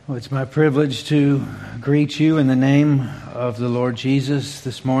Well, it's my privilege to greet you in the name of the Lord Jesus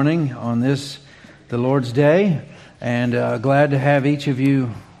this morning on this, the Lord's Day, and glad to have each of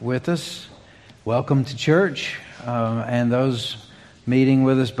you with us. Welcome to church, and those meeting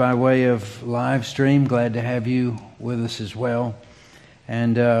with us by way of live stream, glad to have you with us as well.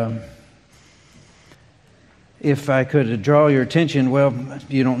 And if I could draw your attention, well,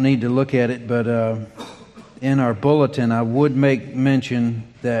 you don't need to look at it, but in our bulletin, I would make mention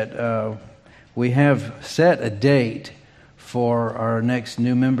that we have set a date for our next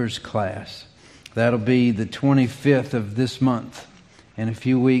new members class. That'll be the 25th of this month. In a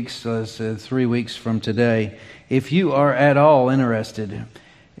few weeks, 3 weeks from today. If you are at all interested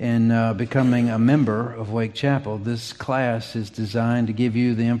in becoming a member of Wake Chapel, this class is designed to give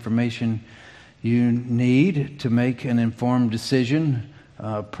you the information you need to make an informed decision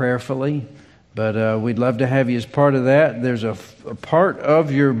prayerfully. But we'd love to have you as part of that. There's a part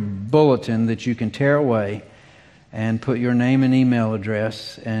of your bulletin that you can tear away and put your name and email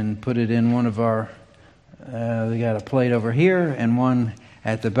address and put it in one of our, we got a plate over here and one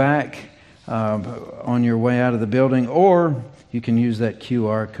at the back on your way out of the building, or you can use that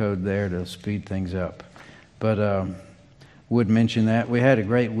QR code there to speed things up. But would mention that. We had a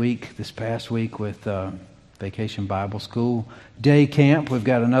great week this past week with Vacation Bible School Day Camp. We've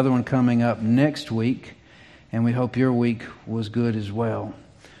got another one coming up next week, and we hope your week was good as well.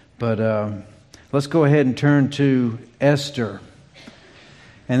 But let's go ahead and turn to Esther.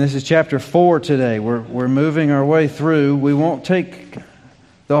 And this is chapter 4 today. We're moving our way through. We won't take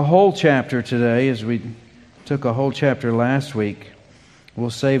the whole chapter today, as we took a whole chapter last week. We'll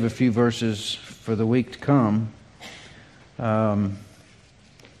save a few verses for the week to come.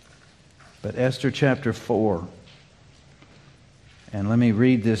 But Esther chapter 4. And let me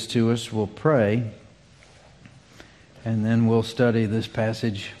read this to us. We'll pray. And then we'll study this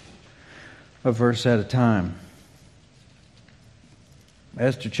passage a verse at a time.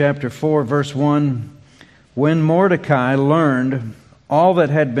 Esther chapter 4, verse 1. When Mordecai learned all that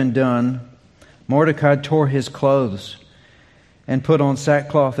had been done, Mordecai tore his clothes and put on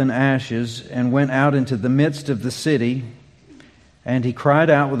sackcloth and ashes and went out into the midst of the city. And he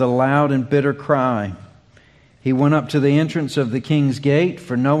cried out with a loud and bitter cry. He went up to the entrance of the king's gate,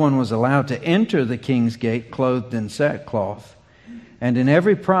 for no one was allowed to enter the king's gate clothed in sackcloth. And in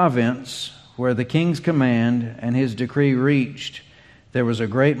every province where the king's command and his decree reached, there was a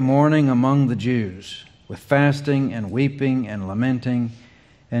great mourning among the Jews, with fasting and weeping and lamenting,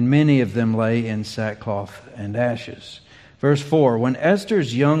 and many of them lay in sackcloth and ashes. Verse 4, when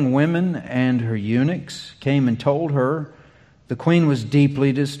Esther's young women and her eunuchs came and told her, the queen was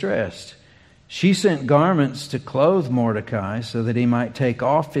deeply distressed. She sent garments to clothe Mordecai so that he might take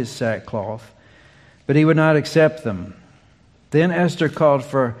off his sackcloth, but he would not accept them. Then Esther called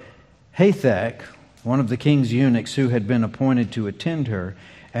for Hathach, one of the king's eunuchs who had been appointed to attend her,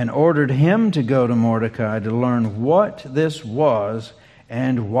 and ordered him to go to Mordecai to learn what this was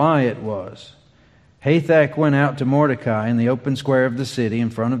and why it was. Hathach went out to Mordecai in the open square of the city in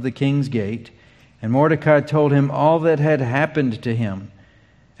front of the king's gate, and Mordecai told him all that had happened to him,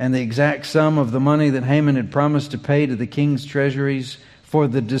 and the exact sum of the money that Haman had promised to pay to the king's treasuries for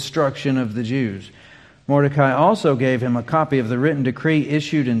the destruction of the Jews. Mordecai also gave him a copy of the written decree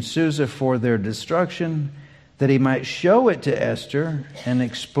issued in Susa for their destruction, that he might show it to Esther and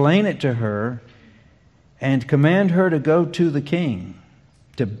explain it to her, and command her to go to the king,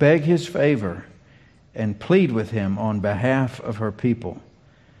 to beg his favor and plead with him on behalf of her people.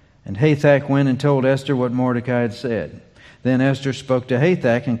 And Hathach went and told Esther what Mordecai had said. Then Esther spoke to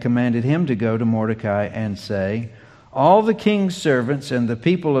Hathach and commanded him to go to Mordecai and say, all the king's servants and the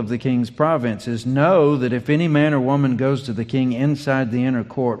people of the king's provinces know that if any man or woman goes to the king inside the inner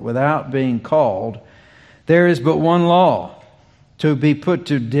court without being called, there is but one law, to be put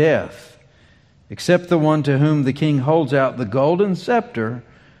to death, except the one to whom the king holds out the golden scepter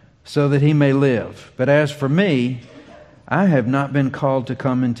so that he may live. But as for me, I have not been called to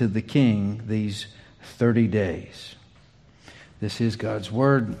come into the king these 30 days. This is God's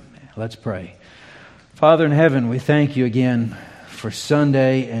word. Let's pray. Father in heaven, we thank you again for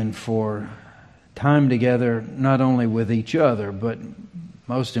Sunday and for time together, not only with each other, but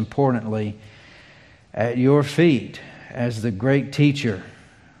most importantly, at your feet as the great teacher.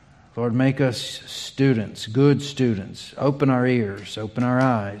 Lord, make us students, good students. Open our ears, open our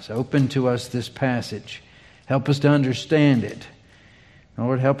eyes, open to us this passage. Help us to understand it.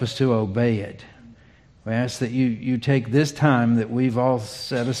 Lord, help us to obey it. We ask that you take this time that we've all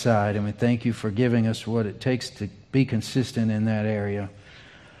set aside, and we thank you for giving us what it takes to be consistent in that area.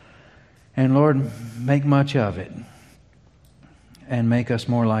 And Lord, make much of it. and make us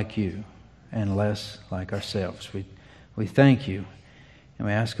more like you and less like ourselves. We thank you, and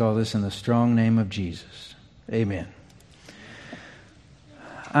we ask all this in the strong name of Jesus. Amen.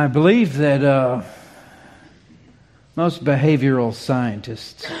 I believe that most behavioral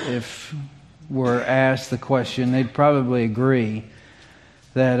scientists, if were asked the question, they'd probably agree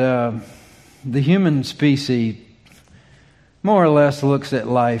that the human species more or less looks at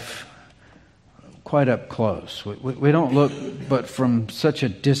life quite up close. We don't look but from such a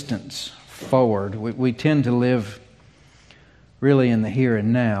distance forward. We tend to live really in the here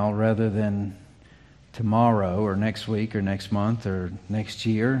and now rather than tomorrow or next week or next month or next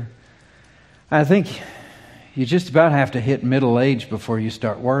year. I think you just about have to hit middle age before you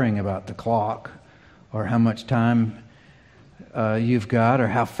start worrying about the clock or how much time you've got or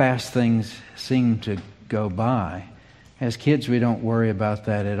how fast things seem to go by. As kids, we don't worry about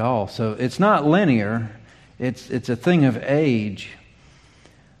that at all. So it's not linear. It's a thing of age.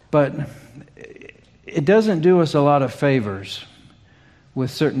 But it doesn't do us a lot of favors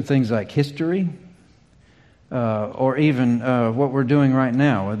with certain things like history or even what we're doing right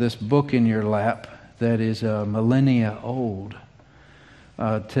now with this book in your lap that is millennia old.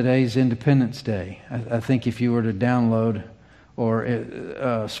 Today's Independence Day. I think if you were to download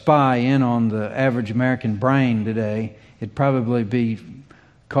or spy in on the average American brain today, it'd probably be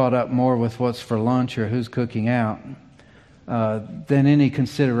caught up more with what's for lunch or who's cooking out than any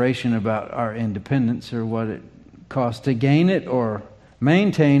consideration about our independence or what it costs to gain it or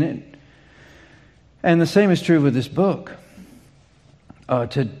maintain it. And the same is true with this book.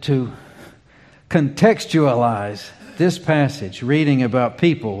 To contextualize this passage, reading about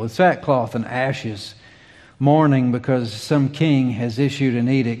people with sackcloth and ashes, mourning because some king has issued an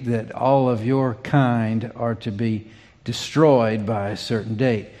edict that all of your kind are to be destroyed by a certain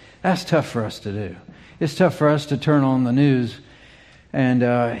date. That's tough for us to do. It's tough for us to turn on the news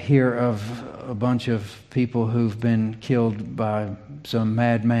and hear of a bunch of people who've been killed by some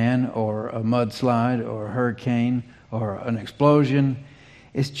madman or a mudslide or a hurricane or an explosion.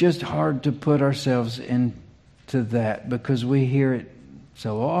 It's just hard to put ourselves into that because we hear it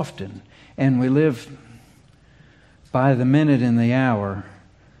so often and we live by the minute and the hour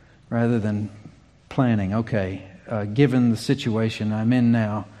rather than planning. Okay, given the situation I'm in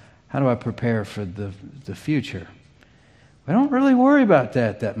now, how do I prepare for the future? We don't really worry about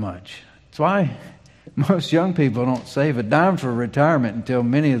that much. That's why most young people don't save a dime for retirement until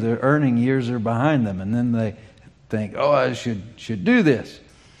many of their earning years are behind them, and then they think, oh, I should do this.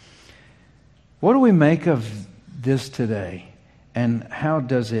 What do we make of this today, and how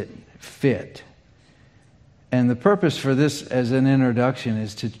does it fit? And the purpose for this as an introduction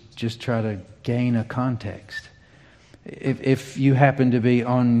is to just try to gain a context. If you happen to be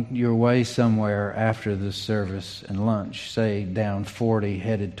on your way somewhere after the service and lunch, say down 40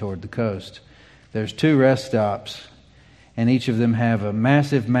 headed toward the coast, there's 2 rest stops, and each of them have a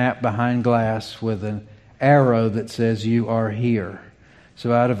massive map behind glass with an arrow that says you are here.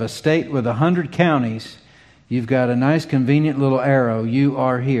 So out of a state with 100 counties, you've got a nice convenient little arrow, you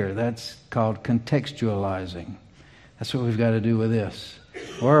are here. That's called contextualizing. That's what we've got to do with this.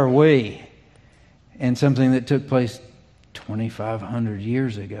 Where are we? And something that took place 2,500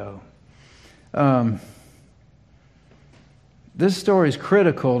 years ago. This story is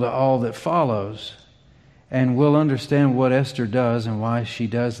critical to all that follows, and we'll understand what Esther does and why she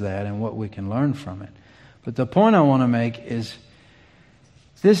does that and what we can learn from it. But the point I want to make is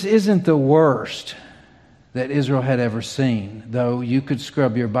this isn't the worst that Israel had ever seen, though you could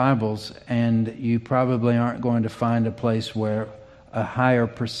scrub your Bibles and you probably aren't going to find a place where a higher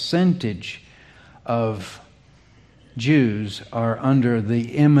percentage of Jews are under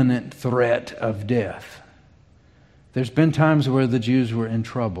the imminent threat of death. There's been times where the Jews were in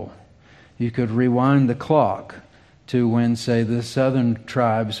trouble. You could rewind the clock to when, say, the southern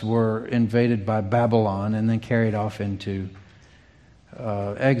tribes were invaded by Babylon and then carried off into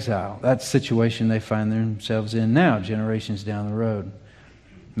exile. That's the situation they find themselves in now, generations down the road.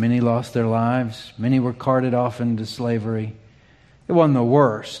 Many lost their lives. Many were carted off into slavery. It wasn't the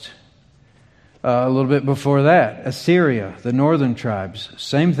worst. A little bit before that, Assyria, the northern tribes,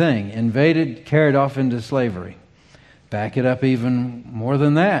 same thing, invaded, carried off into slavery. Back it up even more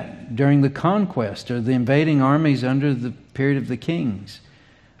than that. During the conquest or the invading armies under the period of the kings,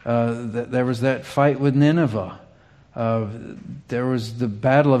 there was that fight with Nineveh. There was the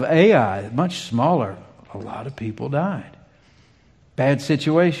Battle of Ai, much smaller. A lot of people died. Bad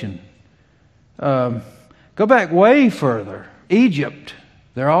situation. Go back way further. Egypt.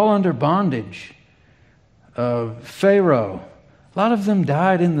 They're all under bondage. Pharaoh. A lot of them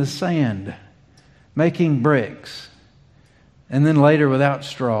died in the sand, making bricks. and then later without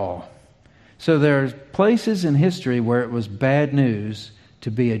straw. So there are places in history where it was bad news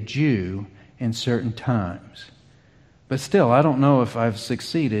to be a Jew in certain times. But still, I don't know if I've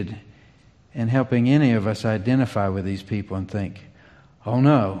succeeded in helping any of us identify with these people and think, oh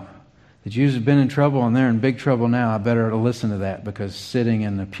no, the Jews have been in trouble and they're in big trouble now. I better listen to that, because sitting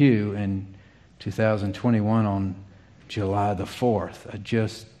in the pew in 2021 on July the 4th, I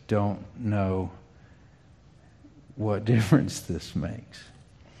just don't know what difference this makes.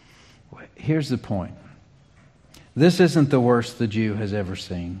 Here's the point. This isn't the worst the Jew has ever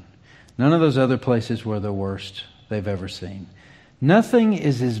seen. None of those other places were the worst they've ever seen. Nothing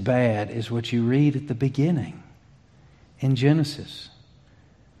is as bad as what you read at the beginning in Genesis,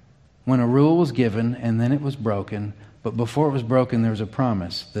 when a rule was given and then it was broken. But before it was broken, there was a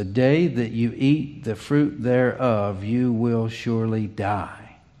promise. The day that you eat the fruit thereof, you will surely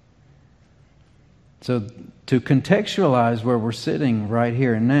die. So to contextualize where we're sitting right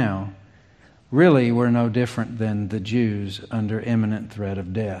here and now, really we're no different than the Jews under imminent threat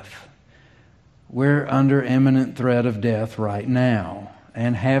of death. We're under imminent threat of death right now,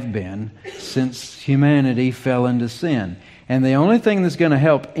 and have been since humanity fell into sin. And the only thing that's going to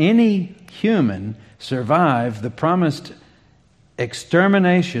help any human survive the promised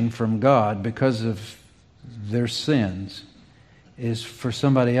extermination from God because of their sins is for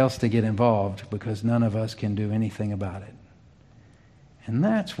somebody else to get involved, because none of us can do anything about it. And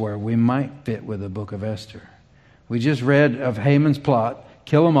that's where we might fit with the book of Esther. We just read of Haman's plot,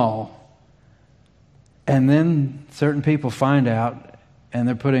 kill them all. And then certain people find out and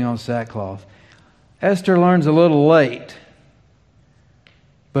they're putting on sackcloth. Esther learns a little late.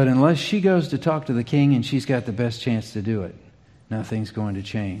 But unless she goes to talk to the king and she's got the best chance to do it, nothing's going to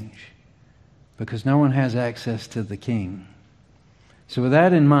change. Because no one has access to the king. So with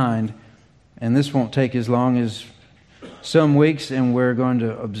that in mind, and this won't take as long as some weeks, and we're going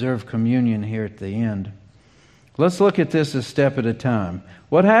to observe communion here at the end. Let's look at this a step at a time.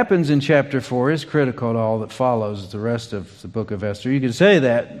 What happens in chapter 4 is critical to all that follows the rest of the book of Esther. You could say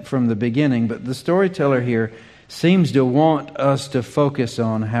that from the beginning, but the storyteller here seems to want us to focus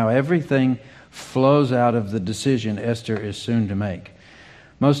on how everything flows out of the decision Esther is soon to make.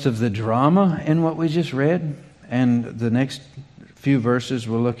 Most of the drama in what we just read, and the next few verses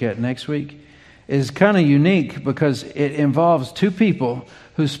we'll look at next week, is kind of unique because it involves two people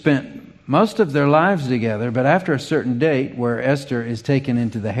who spent most of their lives together, but after a certain date where Esther is taken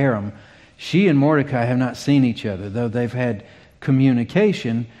into the harem, she and Mordecai have not seen each other, though they've had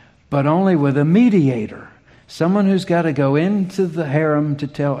communication, but only with a mediator. Someone who's got to go into the harem to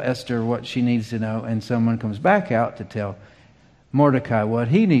tell Esther what she needs to know, and someone comes back out to tell Mordecai what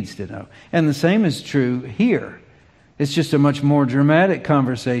he needs to know. And the same is true here. It's just a much more dramatic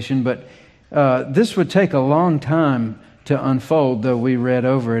conversation, but this would take a long time to unfold, though we read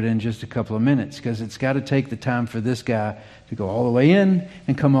over it in just a couple of minutes, because it's got to take the time for this guy to go all the way in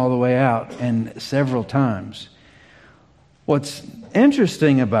and come all the way out, and several times. What's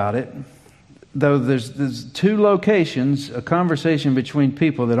interesting about it, though, there's two locations, a conversation between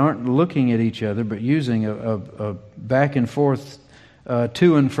people that aren't looking at each other, but using a back and forth,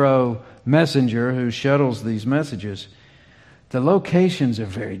 to and fro messenger who shuttles these messages. The locations are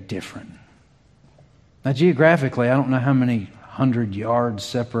very different. Now, geographically, I don't know how many 100 yards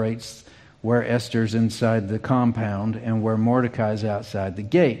separates where Esther's inside the compound and where Mordecai's outside the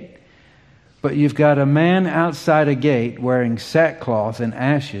gate. But you've got a man outside a gate wearing sackcloth and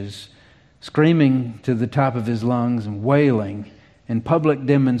ashes, screaming to the top of his lungs and wailing in public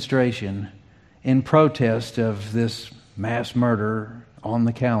demonstration in protest of this mass murder on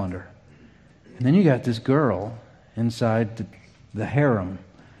the calendar. And then you got this girl inside the harem.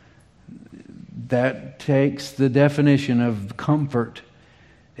 That takes the definition of comfort,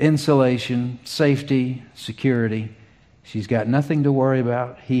 insulation, safety, security. She's got nothing to worry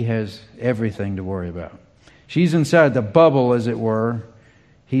about. He has everything to worry about. She's inside the bubble, as it were.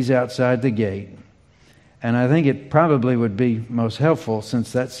 He's outside the gate. And I think it probably would be most helpful,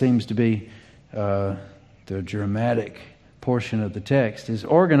 since that seems to be the dramatic portion of the text, is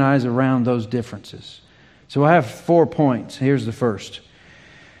organize around those differences. So I have 4 points. Here's the first.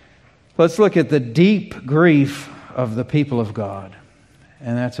 Let's look at the deep grief of the people of God.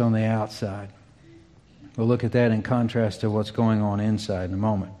 And that's on the outside. We'll look at that in contrast to what's going on inside in a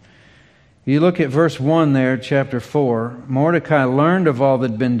moment. You look at verse 1 there, chapter 4. Mordecai learned of all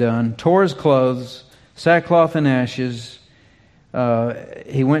that had been done, tore his clothes, sackcloth and ashes.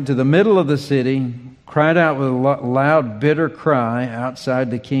 He went to the middle of the city, cried out with a loud, bitter cry outside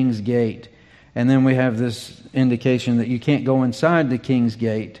the king's gate. And then we have this indication that you can't go inside the king's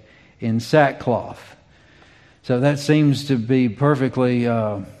gate in sackcloth. So that seems to be perfectly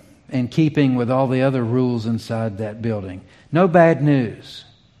in keeping with all the other rules inside that building. No bad news.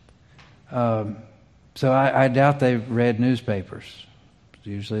 So I doubt they've read newspapers.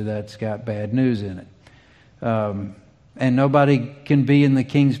 Usually that's got bad news in it. And nobody can be in the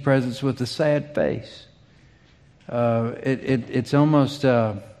king's presence with a sad face. It's almost,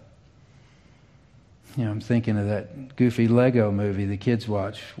 I'm thinking of that goofy Lego movie the kids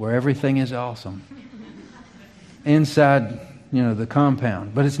watch, where everything is awesome inside, the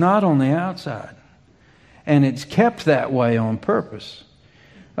compound. But it's not on the outside. And it's kept that way on purpose.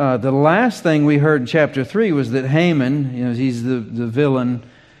 The last thing we heard in chapter 3 was that Haman, he's the villain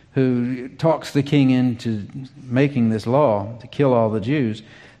who talks the king into making this law to kill all the Jews.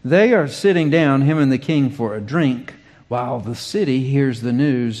 They are sitting down, him and the king, for a drink, while the city hears the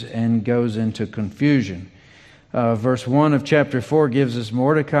news and goes into confusion. Verse 1 of chapter 4 gives us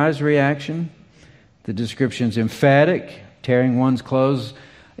Mordecai's reaction. The description's emphatic. Tearing one's clothes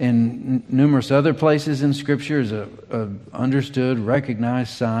in numerous other places in Scripture is a understood,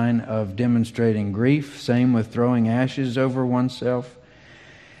 recognized sign of demonstrating grief. Same with throwing ashes over oneself.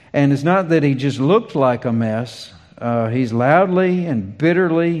 And it's not that he just looked like a mess. He's loudly and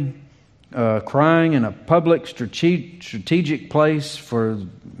bitterly crying in a public strategic place for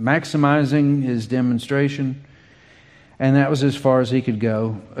maximizing his demonstration. And that was as far as he could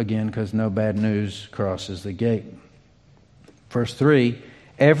go, again, because no bad news crosses the gate. Verse 3,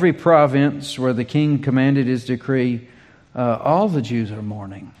 every province where the king commanded his decree, all the Jews are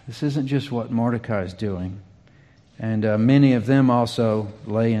mourning. This isn't just what Mordecai is doing. And many of them also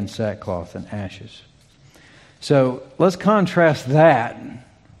lay in sackcloth and ashes. So let's contrast that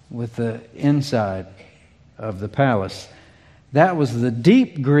with the inside of the palace. That was the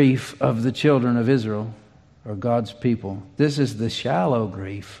deep grief of the children of Israel, or God's people. This is the shallow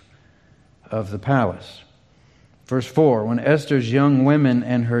grief of the palace. Verse 4, when Esther's young women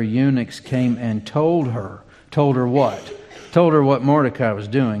and her eunuchs came and told her what? Told her what Mordecai was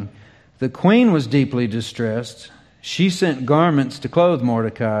doing. The queen was deeply distressed. She sent garments to clothe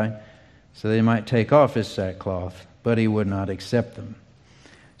Mordecai so they might take off his sackcloth, but he would not accept them.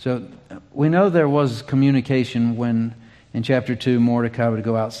 So we know there was communication when, in chapter 2, Mordecai would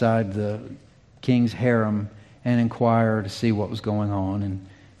go outside the king's harem and inquire to see what was going on, and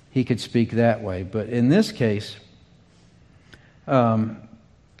he could speak that way. But in this case,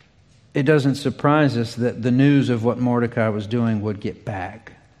 it doesn't surprise us that the news of what Mordecai was doing would get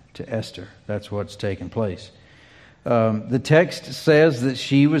back to Esther. That's what's taken place. The text says that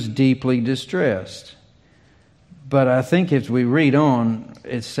she was deeply distressed. But I think if we read on,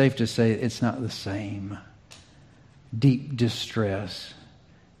 it's safe to say it's not the same deep distress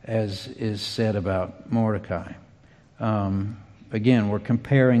as is said about Mordecai. Again, we're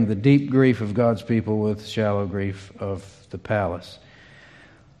comparing the deep grief of God's people with shallow grief of the palace.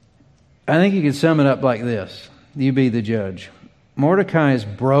 I think you could sum it up like this. You be the judge. Mordecai is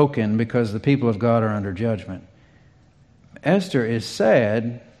broken because the people of God are under judgment. Esther is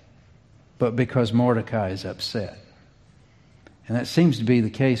sad, but because Mordecai is upset. And that seems to be the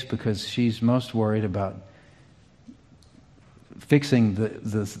case because she's most worried about fixing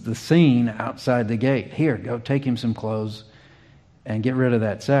the scene outside the gate. Here, go take him some clothes and get rid of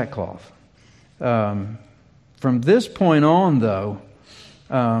that sackcloth. From this point on, though,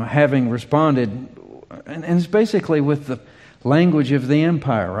 having responded, and it's basically with the language of the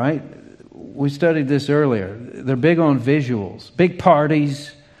empire, right? We studied this earlier. They're big on visuals, big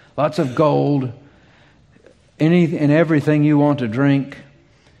parties, lots of gold, any and everything you want to drink.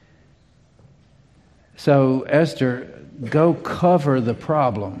 So Esther, go cover the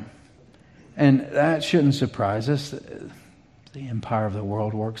problem. And that shouldn't surprise us. The empire of the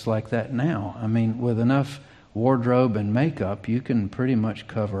world works like that now. I mean, with enough wardrobe and makeup, you can pretty much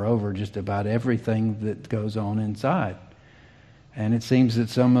cover over just about everything that goes on inside. And it seems that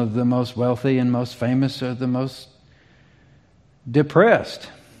some of the most wealthy and most famous are the most depressed.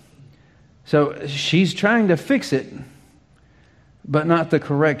 So she's trying to fix it, but not the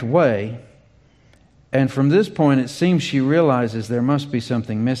correct way. And from this point, it seems she realizes there must be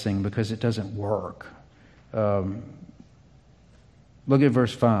something missing because it doesn't work. Look at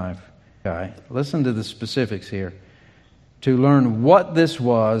verse 5. Listen to the specifics here. To learn what this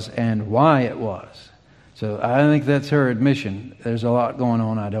was and why it was. So I think that's her admission. There's a lot going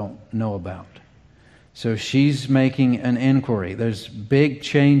on I don't know about. So she's making an inquiry. There's big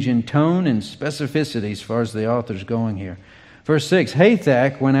change in tone and specificity as far as the author's going here. Verse 6,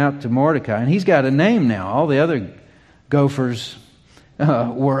 Hathach went out to Mordecai, and he's got a name now. All the other gophers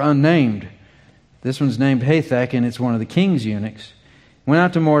were unnamed. This one's named Hathach, and it's one of the king's eunuchs. Went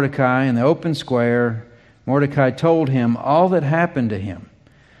out to Mordecai in the open square. Mordecai told him all that happened to him.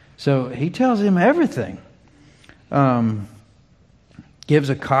 So he tells him everything. Gives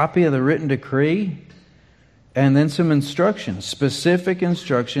a copy of the written decree and then some instructions, specific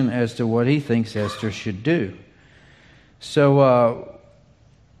instruction as to what he thinks Esther should do. So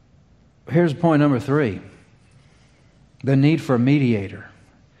here's point number 3. The need for a mediator.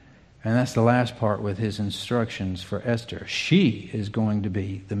 And that's the last part with his instructions for Esther. She is going to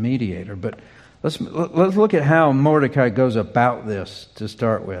be the mediator. But let's look at how Mordecai goes about this to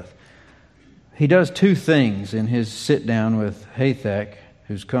start with. He does 2 things in his sit down with Hathach,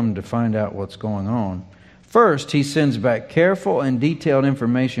 who's come to find out what's going on. First, he sends back careful and detailed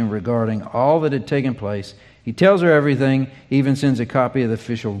information regarding all that had taken place. He tells her everything, even sends a copy of the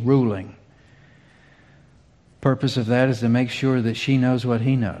official ruling. Purpose of that is to make sure that she knows what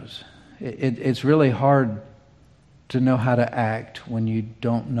he knows. It's really hard to know how to act when you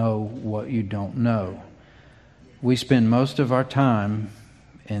don't know what you don't know. We spend most of our time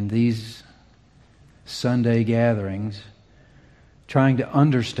in these Sunday gatherings trying to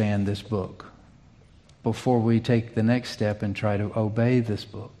understand this book before we take the next step and try to obey this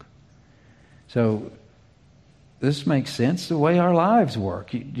book. So this makes sense the way our lives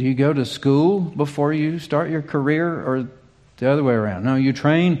work. Do you go to school before you start your career, or the other way around? No, you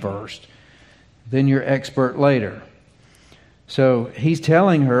train first, then you're expert later. So he's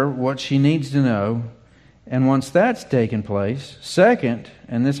telling her what she needs to know, and once that's taken place, second,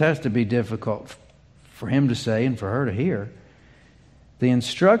 and this has to be difficult for him to say and for her to hear, the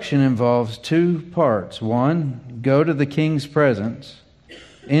instruction involves 2 parts. 1, go to the king's presence,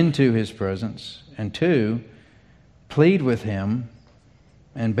 into his presence, and 2, plead with him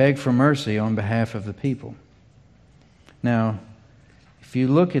and beg for mercy on behalf of the people. Now, if you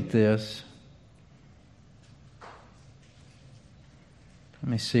look at this,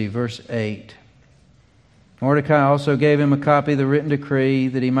 let me see, verse 8. Mordecai also gave him a copy of the written decree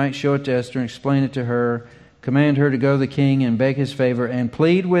that he might show it to Esther and explain it to her, command her to go to the king and beg his favor and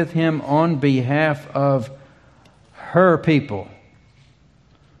plead with him on behalf of her people.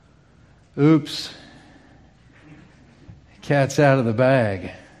 Oops. Cat's out of the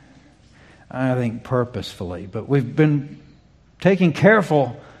bag. I think purposefully. But we've been taking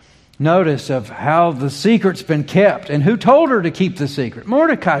careful notice of how the secret's been kept and who told her to keep the secret.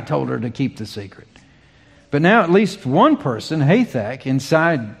 Mordecai told her to keep the secret. But now at least one person, Hathach,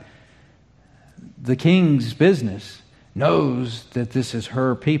 inside the king's business, knows that this is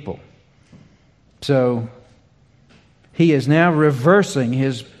her people. So he is now reversing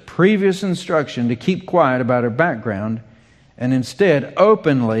his previous instruction to keep quiet about her background and instead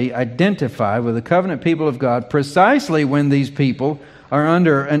openly identify with the covenant people of God precisely when these people are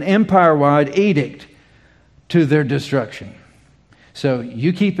under an empire-wide edict to their destruction. So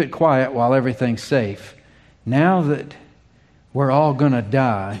you keep it quiet while everything's safe. Now that we're all going to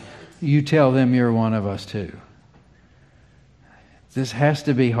die, you tell them you're one of us too. This has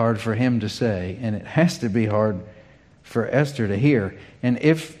to be hard for him to say, and it has to be hard for Esther to hear. And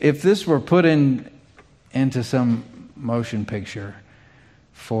if this were put into some motion picture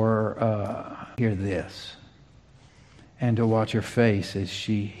for hear this, and to watch her face as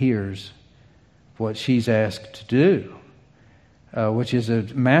she hears what she's asked to do, which is a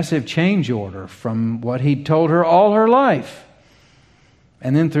massive change order from what he'd told her all her life.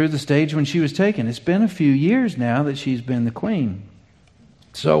 And then through the stage when she was taken. It's been a few years now that she's been the queen.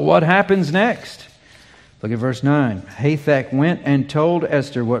 So what happens next? Look at verse 9. Hathach went and told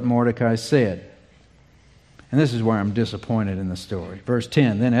Esther what Mordecai said. And this is where I'm disappointed in the story. Verse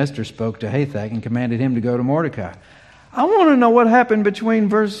 10. Then Esther spoke to Hathach and commanded him to go to Mordecai. I want to know what happened between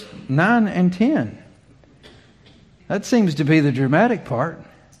verse 9 and 10. That seems to be the dramatic part.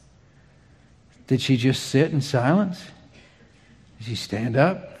 Did she just sit in silence? Did she stand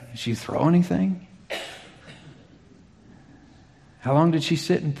up? Did she throw anything? How long did she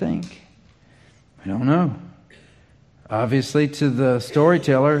sit and think? I don't know. Obviously, to the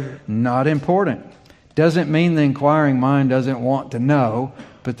storyteller, not important. Doesn't mean the inquiring mind doesn't want to know,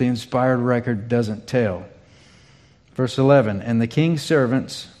 but the inspired record doesn't tell. Verse 11, and the king's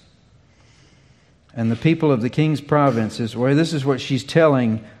servants and the people of the king's provinces, well, this is what she's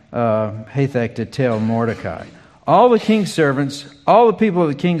telling Hathach to tell Mordecai. All the king's servants, all the people of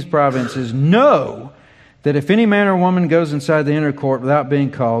the king's provinces know that if any man or woman goes inside the inner court without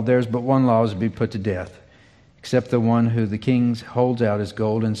being called, there's but one law, is to be put to death, except the one who the king holds out his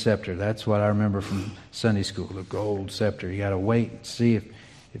golden scepter. That's what I remember from Sunday school, the gold scepter. You got to wait and see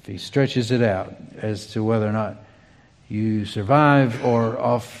if he stretches it out as to whether or not you survive or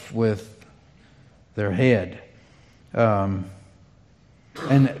off with their head.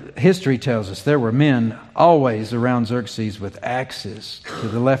 And history tells us there were men always around Xerxes with axes to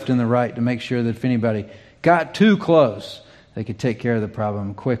the left and the right to make sure that if anybody got too close, they could take care of the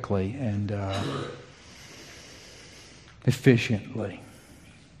problem quickly and efficiently.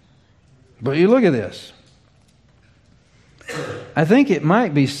 But you look at this. I think it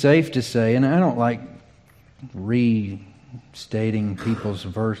might be safe to say, and I don't like restating people's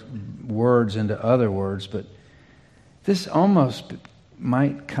words into other words, but this almost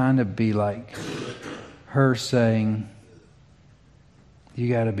might kind of be like her saying, "You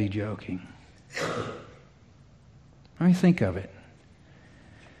got to be joking." Let me think of it.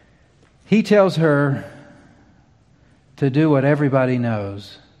 He tells her to do what everybody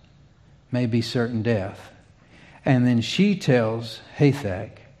knows may be certain death. And then she tells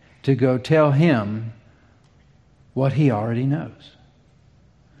Hathach to go tell him what he already knows.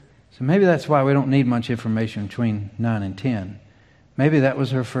 So maybe that's why we don't need much information between 9 and 10. Maybe that was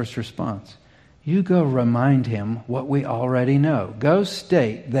her first response. You go remind him what we already know. Go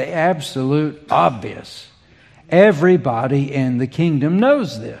state the absolute obvious. Everybody in the kingdom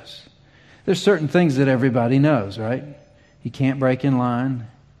knows this. There's certain things that everybody knows, right? You can't break in line.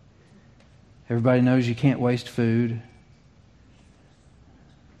 Everybody knows you can't waste food.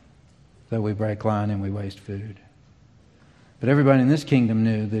 Though we break line and we waste food. But everybody in this kingdom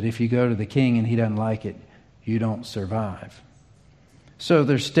knew that if you go to the king and he doesn't like it, you don't survive. So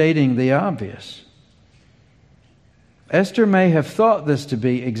they're stating the obvious. Esther may have thought this to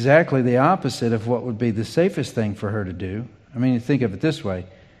be exactly the opposite of what would be the safest thing for her to do. I mean, think of it this way.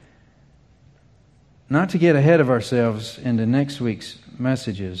 Not to get ahead of ourselves into next week's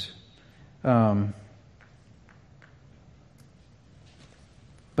messages, but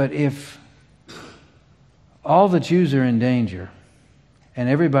if all the Jews are in danger and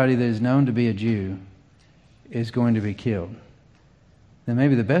everybody that is known to be a Jew is going to be killed, then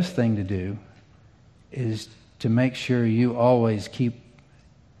maybe the best thing to do is to make sure you always keep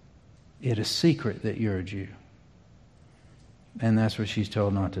it a secret that you're a Jew. And that's what she's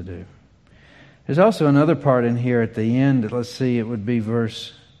told not to do. There's also another part in here at the end. Let's see, it would be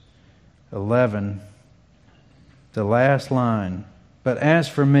verse 11, the last line. But as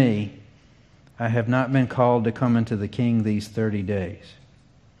for me, I have not been called to come into the king these 30 days.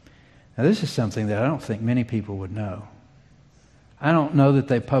 Now this is something that I don't think many people would know. I don't know that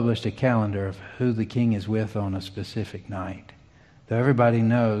they published a calendar of who the king is with on a specific night. Though everybody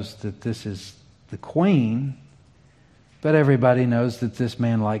knows that this is the queen, but everybody knows that this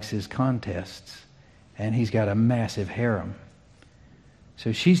man likes his contests and he's got a massive harem.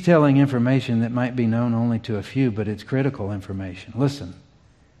 So she's telling information that might be known only to a few, but it's critical information. Listen,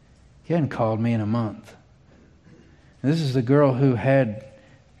 he hadn't called me in a month. This is the girl who had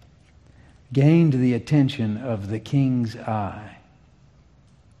gained the attention of the king's eye.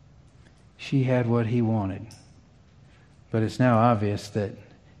 She had what he wanted. But it's now obvious that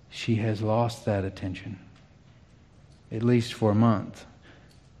she has lost that attention, at least for a month.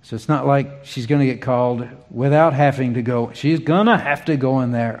 So it's not like she's going to get called without having to go. She's going to have to go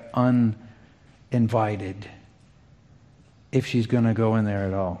in there uninvited if she's going to go in there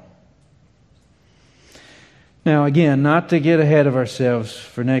at all. Now, again, not to get ahead of ourselves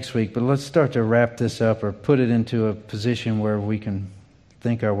for next week, but let's start to wrap this up or put it into a position where we can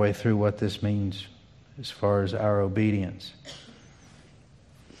think our way through what this means as far as our obedience.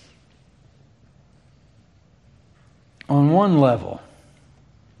 On one level,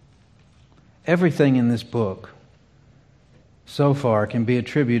 everything in this book so far can be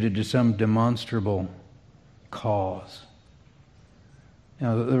attributed to some demonstrable cause.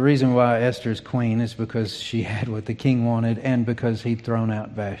 Now, the reason why Esther's queen is because she had what the king wanted and because he'd thrown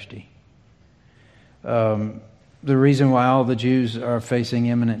out Vashti. The reason why all the Jews are facing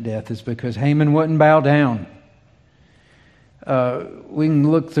imminent death is because Haman wouldn't bow down. We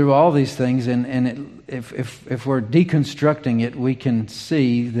can look through all these things, and if we're deconstructing it, we can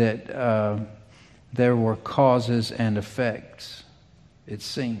see that there were causes and effects, it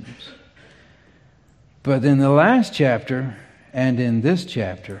seems. But in the last chapter and in this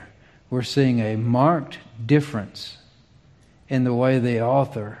chapter, we're seeing a marked difference in the way the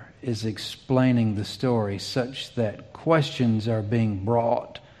author is explaining the story, such that questions are being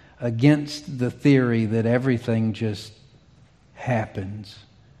brought against the theory that everything just happens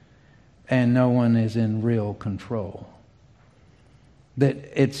and no one is in real control. That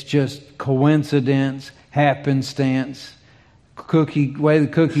it's just coincidence, happenstance, way the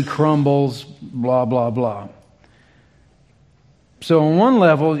cookie crumbles, blah, blah, blah. So on one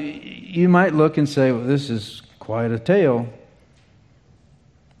level, you might look and say, well, this is quite a tale.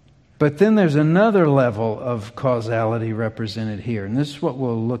 But then there's another level of causality represented here. And this is what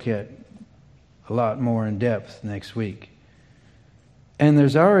we'll look at a lot more in depth next week. And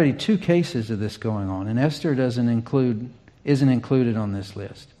there's already 2 cases of this going on. And Esther isn't included on this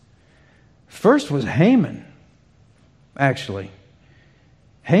list. First was Haman, actually.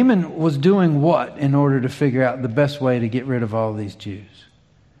 Haman was doing what in order to figure out the best way to get rid of all these Jews?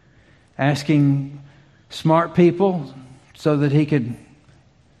 Asking smart people so that he could,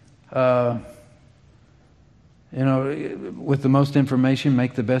 with the most information,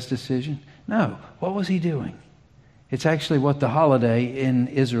 make the best decision? No. What was he doing? It's actually what the holiday in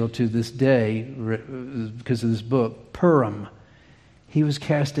Israel to this day, because of this book, Purim. He was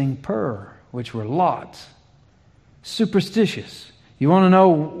casting pur, which were lots. Superstitious. You want to know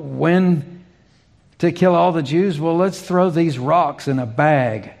when to kill all the Jews? Well, let's throw these rocks in a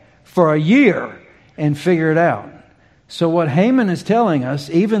bag for a year and figure it out. So what Haman is telling us,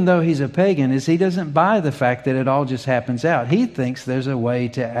 even though he's a pagan, is he doesn't buy the fact that it all just happens out. He thinks there's a way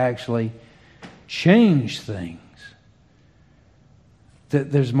to actually change things.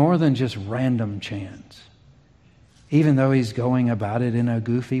 That there's more than just random chance. Even though he's going about it in a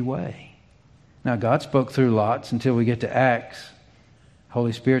goofy way. Now, God spoke through lots until we get to Acts.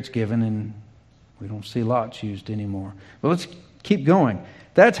 Holy Spirit's given and we don't see lots used anymore. But let's keep going.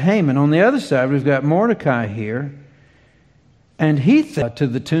 That's Haman. On the other side, we've got Mordecai here. And he to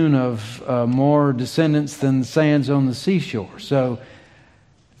the tune of more descendants than sands on the seashore. So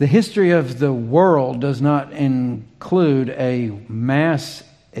the history of the world does not include a mass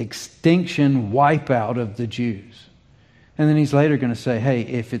extinction wipeout of the Jews. And then he's later going to say, hey,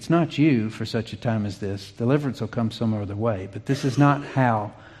 if it's not you for such a time as this, deliverance will come some other way. But this is not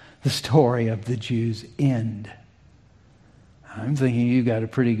how the story of the Jews end. I'm thinking you got a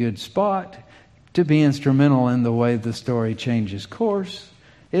pretty good spot to be instrumental in the way the story changes course.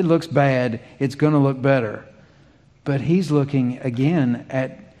 It looks bad. It's going to look better. But he's looking again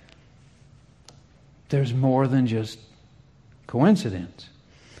at there's more than just coincidence.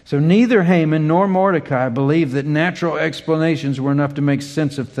 So neither Haman nor Mordecai believed that natural explanations were enough to make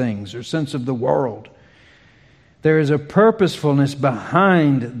sense of things or sense of the world. There is a purposefulness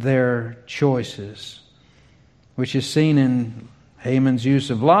behind their choices, which is seen in Haman's use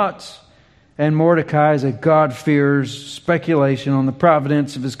of lots and Mordecai's a God-fearer's speculation on the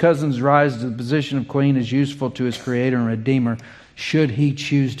providence of his cousin's rise to the position of queen as useful to his creator and redeemer should he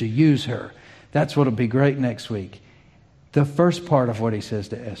choose to use her. That's what will be great next week. The first part of what he says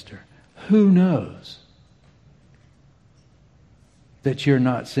to Esther. Who knows that you're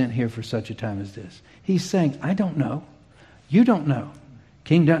not sent here for such a time as this? He's saying, I don't know. You don't know.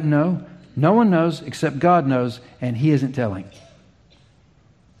 King doesn't know. No one knows except God knows, and he isn't telling.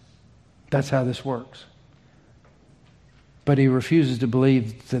 That's how this works. But he refuses to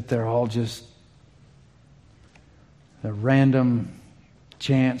believe that they're all just a random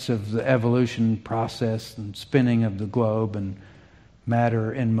chance of the evolution process and spinning of the globe and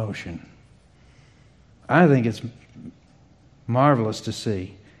matter in motion. I think it's marvelous to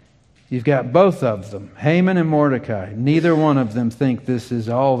see. You've got both of them, Haman and Mordecai. Neither one of them think this is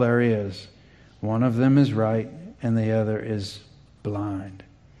all there is. One of them is right and the other is blind.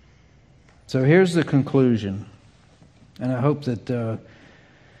 So here's the conclusion. And I hope that the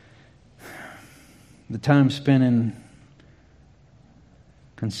time spent in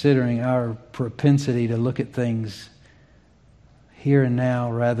considering our propensity to look at things here and now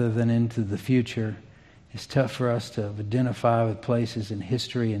rather than into the future is tough for us to identify with places in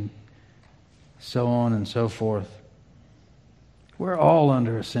history and so on and so forth. We're all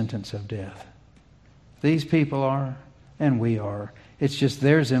under a sentence of death. These people are, and we are. It's just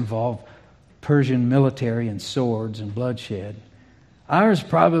theirs involve Persian military and swords and bloodshed. Ours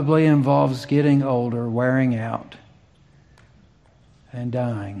probably involves getting older, wearing out, and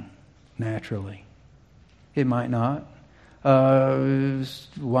dying naturally. It might not. Wind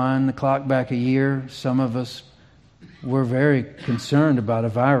the clock back a year, some of us were very concerned about a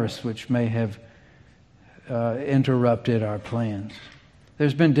virus which may have interrupted our plans.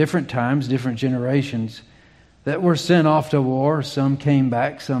 There's been different times, different generations that were sent off to war. Some came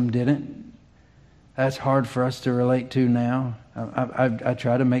back, some didn't. That's hard for us to relate to now. I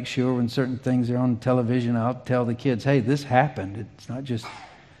try to make sure when certain things are on television, I'll tell the kids, hey, this happened. It's not just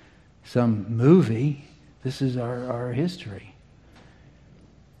some movie. This is our history.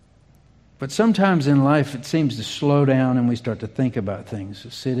 But sometimes in life it seems to slow down and we start to think about things.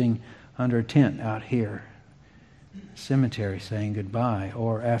 Sitting under a tent out here, cemetery saying goodbye,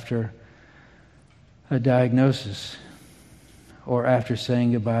 or after a diagnosis, or after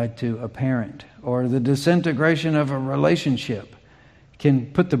saying goodbye to a parent, or the disintegration of a relationship can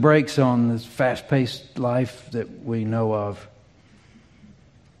put the brakes on this fast-paced life that we know of.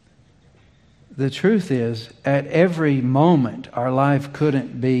 The truth is, at every moment, our life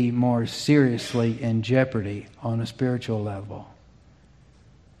couldn't be more seriously in jeopardy on a spiritual level.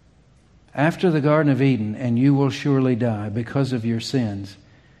 After the Garden of Eden, and you will surely die because of your sins.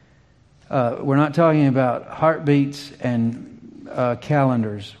 We're not talking about heartbeats and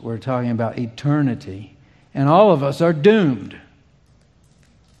calendars. We're talking about eternity. And all of us are doomed.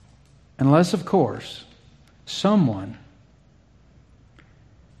 Unless, of course, someone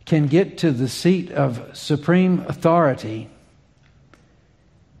can get to the seat of supreme authority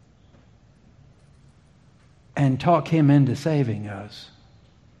and talk him into saving us,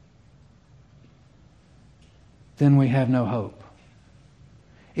 then we have no hope.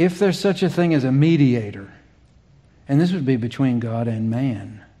 If there's such a thing as a mediator, and this would be between God and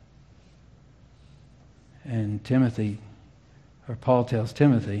man, and Timothy, or Paul tells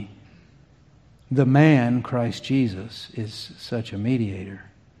Timothy, the man, Christ Jesus, is such a mediator,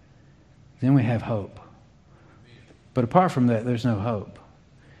 then we have hope. But apart from that, there's no hope.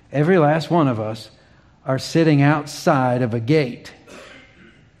 Every last one of us are sitting outside of a gate,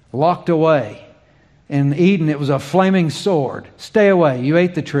 locked away. In Eden, it was a flaming sword. Stay away. You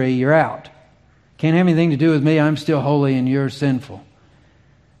ate the tree. You're out. Can't have anything to do with me. I'm still holy and you're sinful.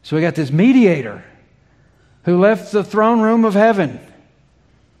 So we got this mediator who left the throne room of heaven,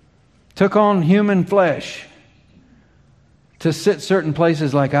 took on human flesh to sit certain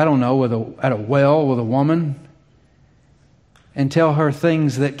places like, I don't know, at a well with a woman and tell her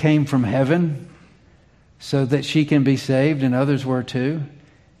things that came from heaven so that she can be saved and others were too.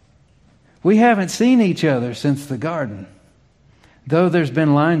 We haven't seen each other since the garden, though there's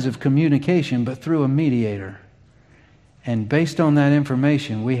been lines of communication, but through a mediator. And based on that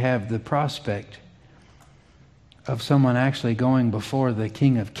information, we have the prospect of someone actually going before the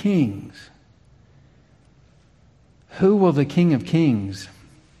King of Kings. Who will the King of Kings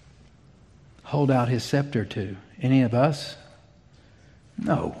hold out his scepter to? Any of us?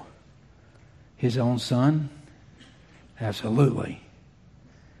 No. His own Son? Absolutely.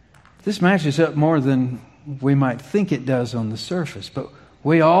 This matches up more than we might think it does on the surface, but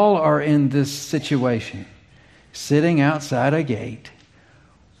we all are in this situation, sitting outside a gate,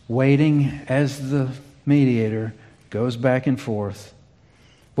 waiting as the mediator goes back and forth.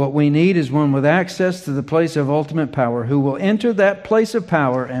 What we need is one with access to the place of ultimate power who will enter that place of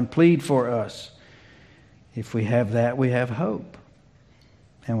power and plead for us. If we have that, we have hope.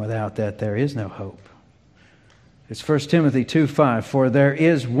 And without that, there is no hope. It's 1 Timothy 2:5. For there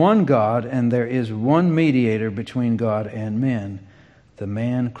is one God and there is one mediator between God and men, the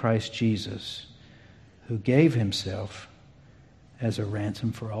man Christ Jesus, who gave himself as a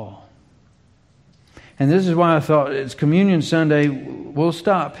ransom for all. And this is why I thought it's Communion Sunday. We'll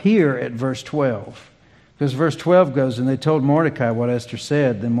stop here at verse 12. Because verse 12 goes, and they told Mordecai what Esther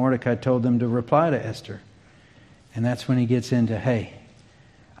said. Then Mordecai told them to reply to Esther. And that's when he gets into, hey,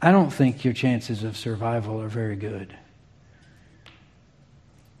 I don't think your chances of survival are very good.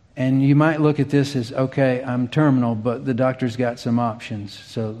 And you might look at this as, okay, I'm terminal, but the doctor's got some options.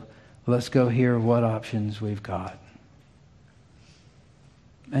 So let's go hear what options we've got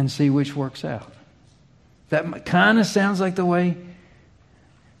and see which works out. That kind of sounds like the way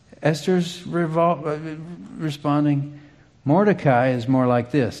Esther's responding. Mordecai is more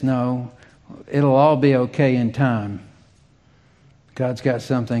like this. No, it'll all be okay in time. God's got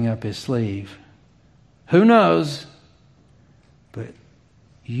something up his sleeve. Who knows? But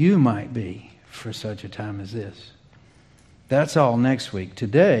you might be for such a time as this. That's all next week.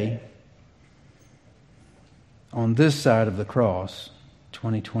 Today, on this side of the cross,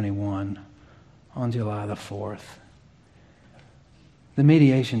 2021, on July the 4th, the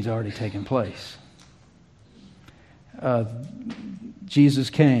mediation's already taken place. Jesus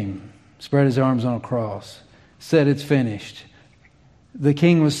came, spread his arms on a cross, said it's finished. The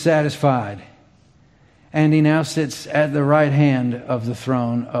king was satisfied, and he now sits at the right hand of the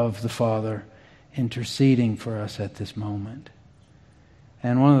throne of the Father, interceding for us at this moment.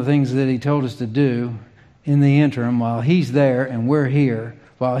 And one of the things that he told us to do in the interim, while he's there and we're here,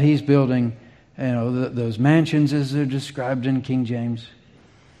 while he's building, those mansions as they're described in King James,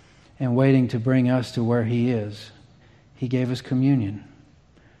 and waiting to bring us to where he is, he gave us communion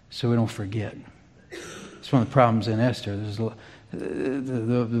so we don't forget. It's one of the problems in Esther. There's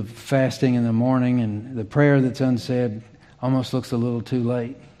the fasting in the morning and the prayer that's unsaid almost looks a little too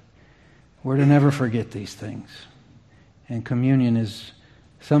late. We're to never forget these things. And communion is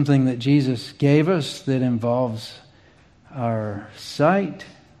something that Jesus gave us that involves our sight,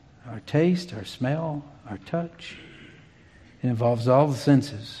 our taste, our smell, our touch. It involves all the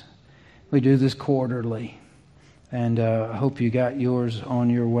senses. We do this quarterly. And I hope you got yours on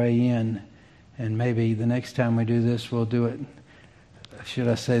your way in. And maybe the next time we do this, we'll do it, should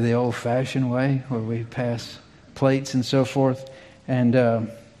I say, the old-fashioned way, where we pass plates and so forth. And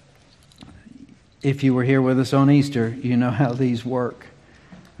if you were here with us on Easter, you know how these work.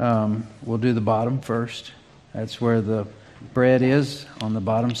 We'll do the bottom first. That's where the bread is, on the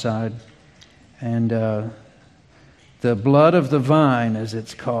bottom side. And the blood of the vine, as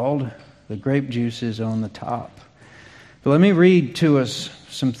it's called, the grape juice, is on the top. But let me read to us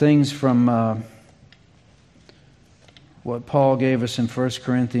some things from what Paul gave us in 1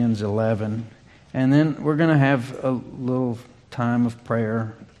 Corinthians 11. And then we're going to have a little time of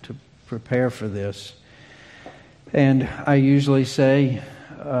prayer to prepare for this. And I usually say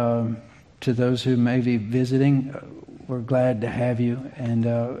to those who may be visiting, we're glad to have you. And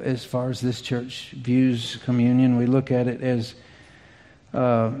as far as this church views communion, we look at it as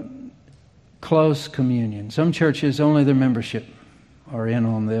close communion. Some churches, only their membership are in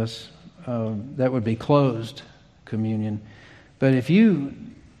on this. That would be closed communion. But if you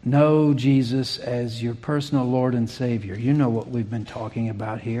know Jesus as your personal Lord and Savior, you know what we've been talking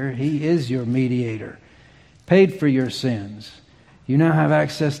about here. He is your mediator, paid for your sins. You now have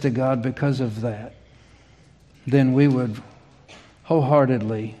access to God because of that. Then we would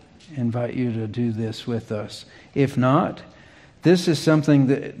wholeheartedly invite you to do this with us. If not, this is something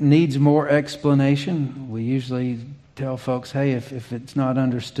that needs more explanation. We usually tell folks, hey, if it's not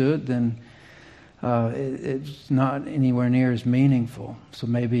understood, then it's not anywhere near as meaningful. So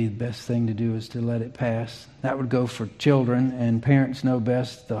maybe the best thing to do is to let it pass. That would go for children, and parents know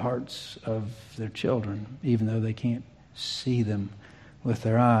best the hearts of their children, even though they can't see them with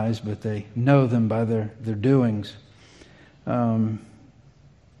their eyes, but they know them by their doings. So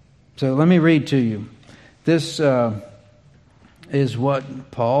let me read to you. This is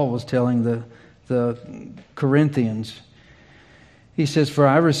what Paul was telling the Corinthians. He says, "For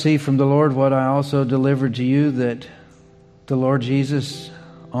I received from the Lord what I also delivered to you, that the Lord Jesus,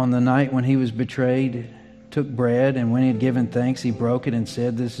 on the night when he was betrayed, took bread, and when he had given thanks, he broke it and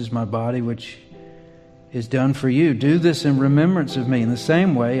said, 'This is my body, which is done for you. Do this in remembrance of me.' In the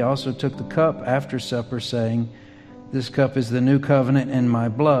same way, he also took the cup after supper, saying, 'This cup is the new covenant in my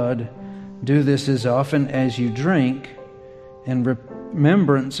blood. Do this as often as you drink in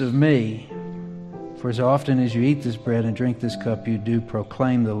remembrance of me. For as often as you eat this bread and drink this cup, you do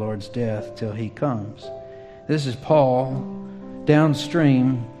proclaim the Lord's death till he comes.'" This is Paul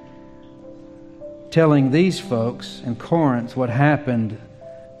downstream telling these folks in Corinth what happened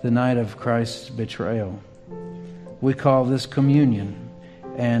the night of Christ's betrayal. We call this communion.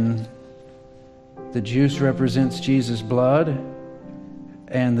 And the juice represents Jesus' blood,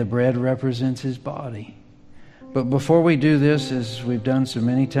 and the bread represents his body. But before we do this, as we've done so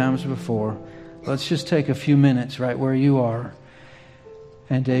many times before, let's just take a few minutes right where you are.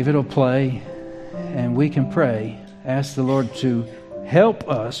 And David will play, and we can pray. Ask the Lord to help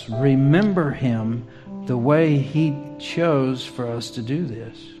us remember him the way he chose for us to do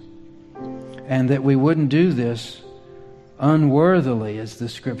this. And that we wouldn't do this unworthily, as the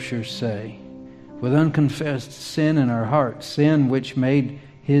scriptures say, with unconfessed sin in our hearts, sin which made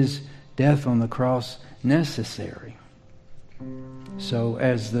his death on the cross necessary. So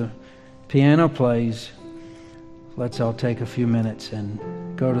as the piano plays, let's all take a few minutes and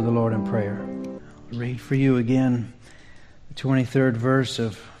go to the Lord in prayer. I'll read for you again the 23rd verse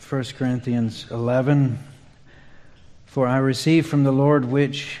of 1 Corinthians 11. "For I received from the Lord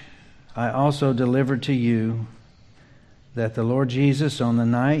which I also delivered to you, that the Lord Jesus, on the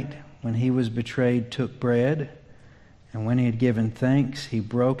night when he was betrayed, took bread, and when he had given thanks, he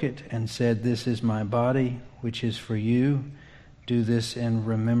broke it and said, 'This is my body, which is for you. Do this in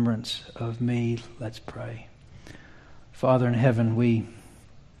remembrance of me.'" Let's pray. Father in heaven, we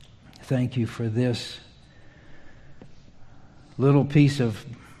thank you for this little piece of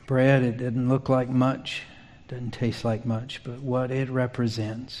bread. It didn't look like much, doesn't taste like much, but what it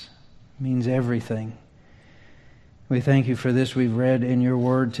represents means everything. We thank you for this we've read in your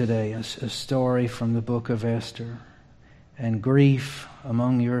word today, a story from the book of Esther, and grief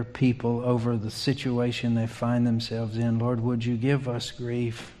among your people over the situation they find themselves in. Lord, would you give us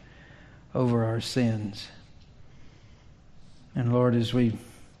grief over our sins? And Lord, as we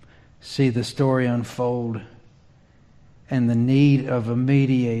see the story unfold and the need of a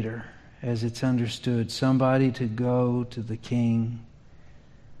mediator, as it's understood, somebody to go to the king,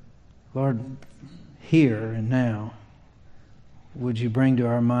 Lord, here and now, would you bring to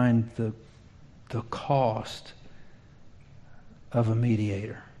our mind the cost of a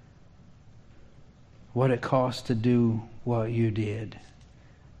mediator? what it cost to do what you did,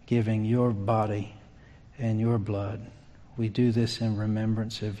 giving your body and your blood. We do this in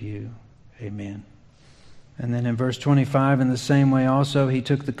remembrance of you. Amen. And then in verse 25, in the same way also, he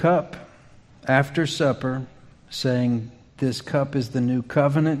took the cup after supper, saying, "This cup is the new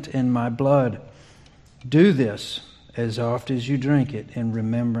covenant in my blood. Do this as oft as you drink it in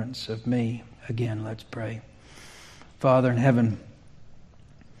remembrance of me." Again, let's pray. Father in heaven,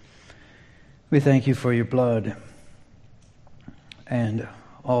 we thank you for your blood and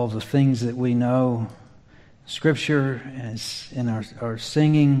all the things that we know, Scripture and in our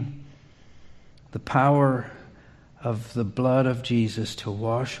singing, the power of the blood of Jesus to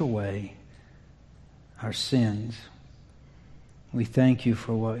wash away our sins. We thank you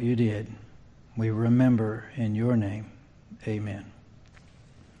for what you did. We remember in your name. Amen.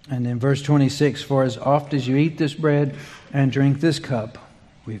 And in verse 26, "For as oft as you eat this bread and drink this cup,"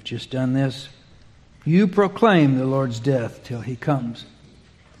 we've just done this, "you proclaim the Lord's death till he comes."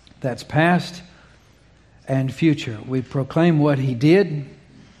 That's past and future. We proclaim what he did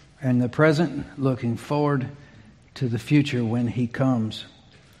and the present, looking forward to the future when he comes.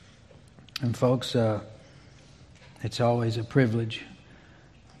 And folks, it's always a privilege.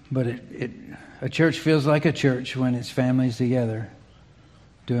 But a church feels like a church when its families together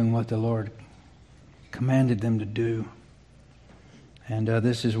doing what the Lord commanded them to do. And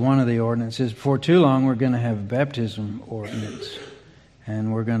this is one of the ordinances. Before too long, we're going to have a baptism ordinance.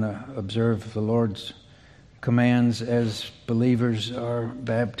 And we're going to observe the Lord's commands as believers are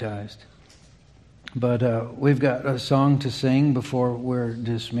baptized. But we've got a song to sing before we're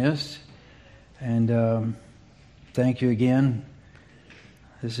dismissed. And thank you again.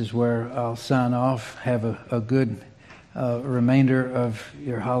 This is where I'll sign off. Have a good remainder of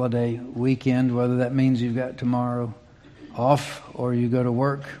your holiday weekend, whether that means you've got tomorrow off or you go to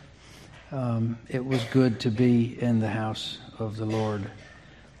work. It was good to be in the house of the Lord.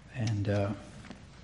 And